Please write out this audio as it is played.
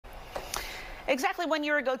Exactly 1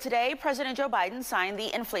 year ago today, President Joe Biden signed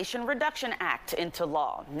the Inflation Reduction Act into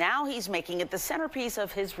law. Now he's making it the centerpiece of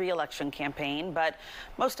his re-election campaign, but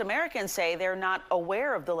most Americans say they're not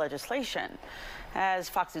aware of the legislation. As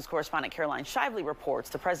Fox News correspondent Caroline Shively reports,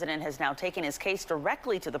 the president has now taken his case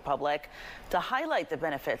directly to the public to highlight the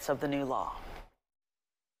benefits of the new law.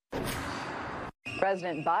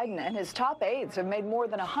 President Biden and his top aides have made more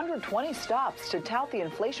than 120 stops to tout the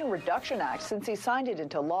Inflation Reduction Act since he signed it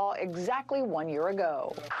into law exactly 1 year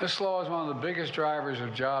ago. This law is one of the biggest drivers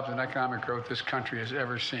of jobs and economic growth this country has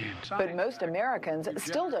ever seen. But most Americans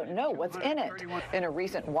still don't know what's in it. In a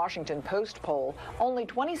recent Washington Post poll, only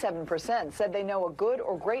 27% said they know a good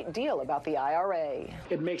or great deal about the IRA.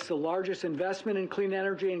 It makes the largest investment in clean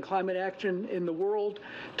energy and climate action in the world,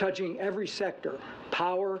 touching every sector: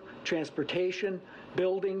 power, transportation,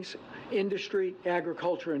 buildings, industry,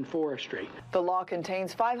 agriculture, and forestry. The law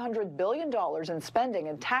contains $500 billion in spending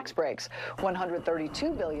and tax breaks.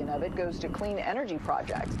 $132 billion of it goes to clean energy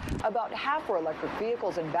projects. About half for electric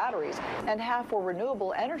vehicles and batteries, and half for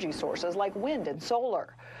renewable energy sources like wind and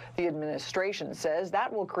solar. The administration says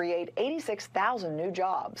that will create 86,000 new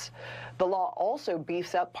jobs. The law also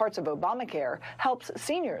beefs up parts of Obamacare, helps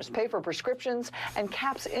seniors pay for prescriptions, and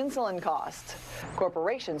caps insulin costs.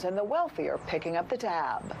 Corporations and the wealthy are picking up the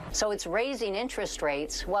tab. So it's raising interest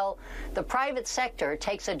rates. Well, the private sector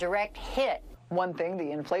takes a direct hit. One thing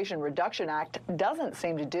the Inflation Reduction Act doesn't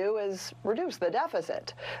seem to do is reduce the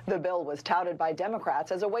deficit. The bill was touted by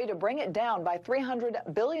Democrats as a way to bring it down by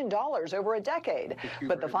 $300 billion over a decade.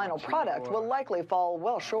 But the final product will likely fall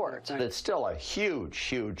well short. It's still a huge,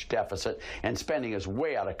 huge deficit, and spending is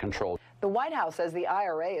way out of control. The White House says the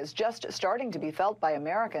IRA is just starting to be felt by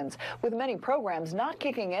Americans, with many programs not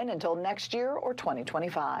kicking in until next year or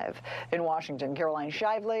 2025. In Washington, Caroline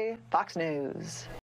Shively, Fox News.